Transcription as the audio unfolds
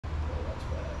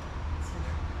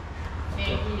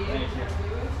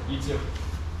You too.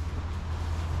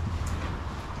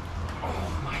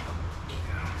 Oh my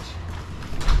gosh.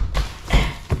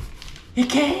 It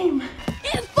came!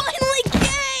 It finally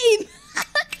came!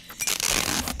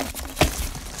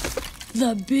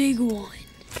 The big one.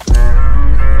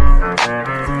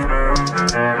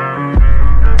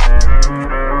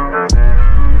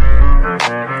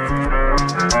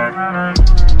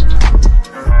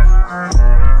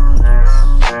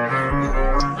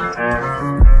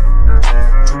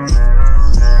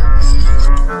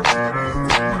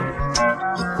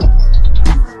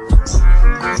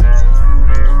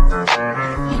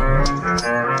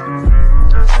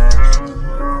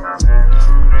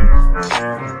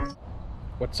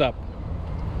 What's up?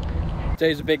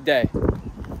 Today's a big day.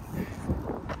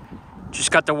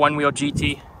 Just got the OneWheel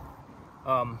GT.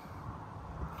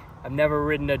 I've never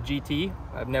ridden a GT.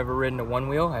 I've never ridden a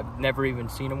OneWheel. I've never even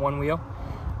seen a OneWheel.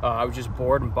 I was just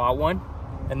bored and bought one.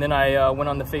 And then I went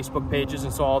on the Facebook pages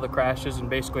and saw all the crashes and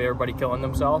basically everybody killing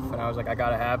themselves. And I was like, I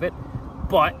gotta have it.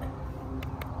 But,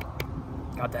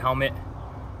 got the helmet.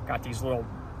 Got these little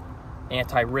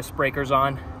anti-wrist breakers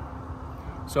on.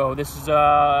 So this is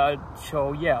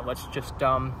so yeah, let's just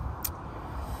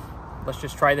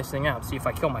try this thing out, see if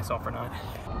I kill myself or not.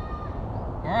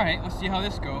 All right, let's see how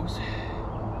this goes.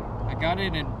 I got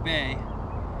it in Bay,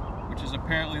 which is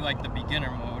apparently like the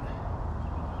beginner mode.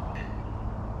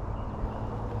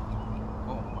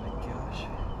 Oh my gosh.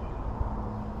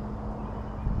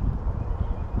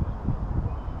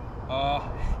 How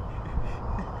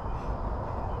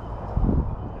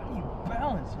do you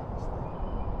balance on this thing?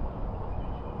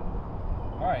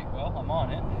 All right, well, I'm on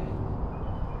it.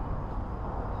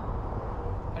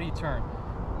 How do you turn?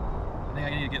 I think I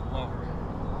need to get lower.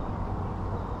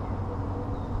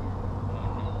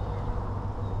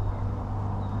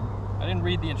 I didn't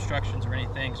read the instructions or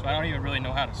anything, so I don't even really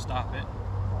know how to stop it.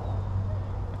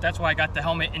 But that's why I got the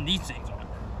helmet and these things on.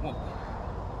 Whoa.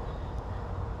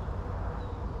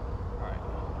 All right.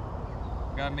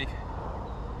 Gotta make...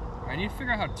 I need to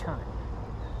figure out how to turn.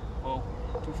 Whoa,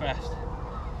 too fast.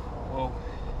 Whoa.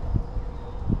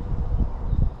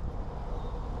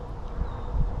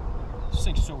 This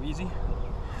thing's so easy.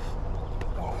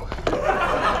 Whoa.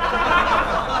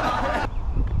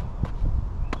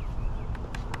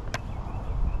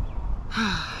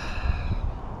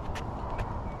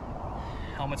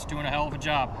 Helmet's doing a hell of a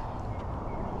job.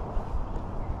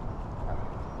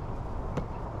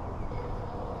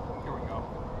 Here we go.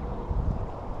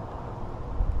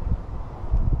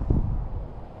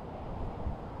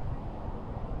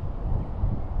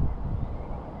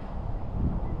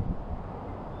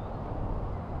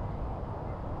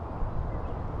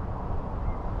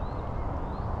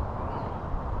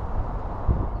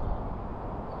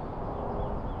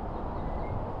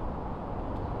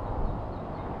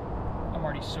 I'm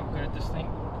already so good at this thing.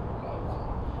 Oh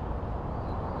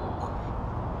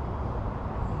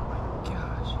my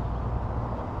gosh.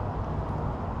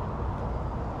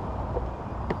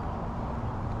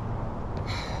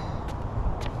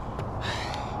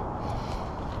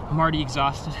 I'm already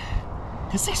exhausted.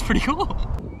 This thing's pretty cool.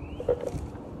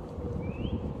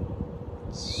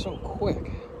 It's so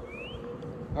quick.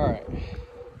 All right.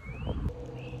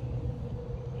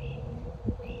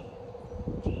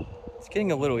 It's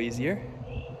getting a little easier.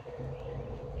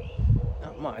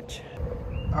 Not much.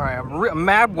 All right, I'm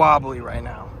mad wobbly right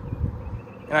now.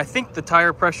 And I think the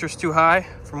tire pressure's too high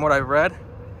from what I've read.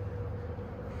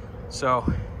 So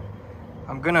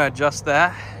I'm gonna adjust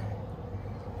that.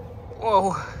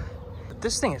 Whoa. But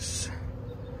this thing is,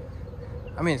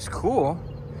 I mean, it's cool.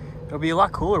 It'll be a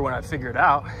lot cooler when I figure it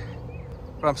out.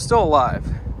 But I'm still alive.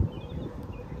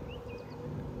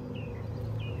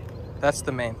 That's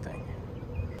the main thing.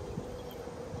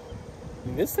 I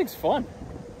mean, this thing's fun.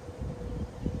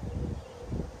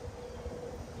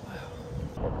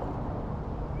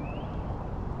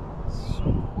 So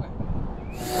quick.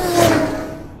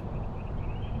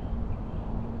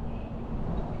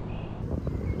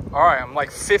 All right, I'm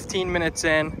like 15 minutes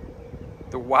in.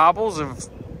 The wobbles have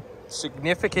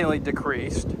significantly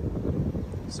decreased.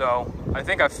 So I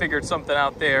think I figured something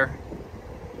out there.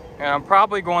 And I'm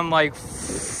probably going like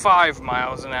 5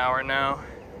 miles an hour now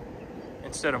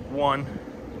instead of 1.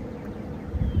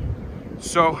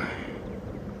 So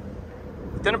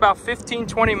within about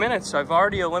 15-20 minutes, I've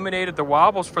already eliminated the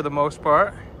wobbles for the most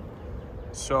part.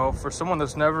 So for someone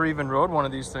that's never even rode one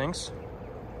of these things,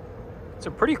 it's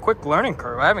a pretty quick learning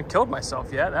curve. I haven't killed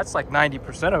myself yet. That's like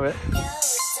 90% of it.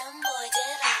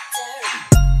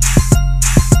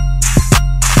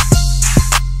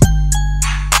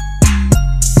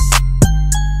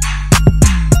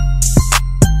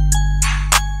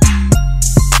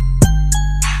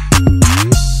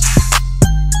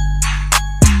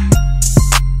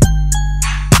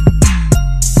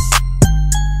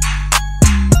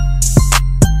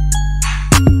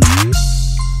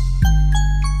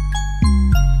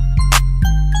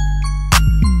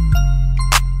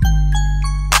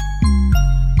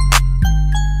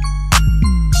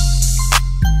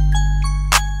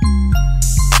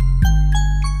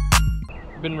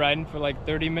 riding for like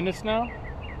 30 minutes now.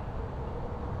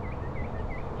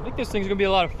 I think this thing's gonna be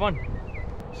a lot of fun.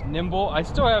 It's nimble. I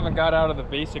still haven't got out of the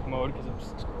basic mode because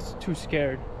I'm too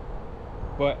scared.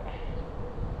 But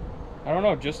I don't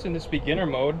know, just in this beginner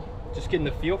mode, just getting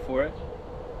the feel for it,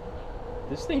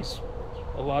 this thing's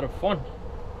a lot of fun.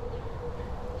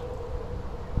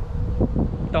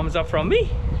 Thumbs up from me.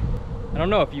 I don't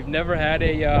know if you've never had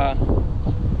a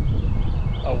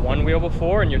one wheel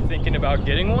before and you're thinking about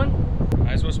getting one,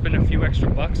 might as well spend a few extra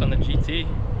bucks on the GT.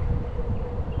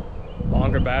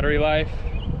 Longer battery life.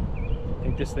 I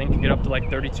think this thing can get up to like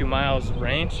 32 miles of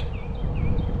range.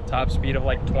 Top speed of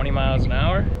like 20 miles an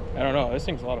hour. I don't know, this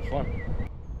thing's a lot of fun.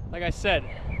 Like I said,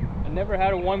 I never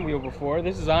had a one wheel before.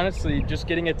 This is honestly, just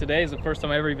getting it today is the first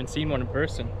time I ever even seen one in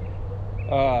person.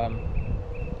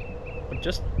 But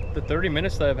just the 30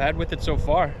 minutes that I've had with it so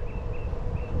far.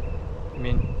 I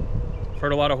mean, I've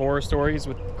heard a lot of horror stories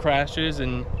with crashes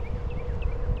and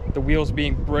the wheels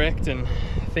being bricked and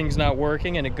things not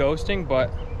working and it ghosting,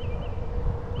 but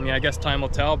I mean, I guess time will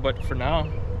tell, but for now,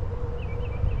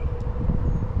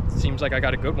 it seems like I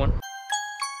got a good one.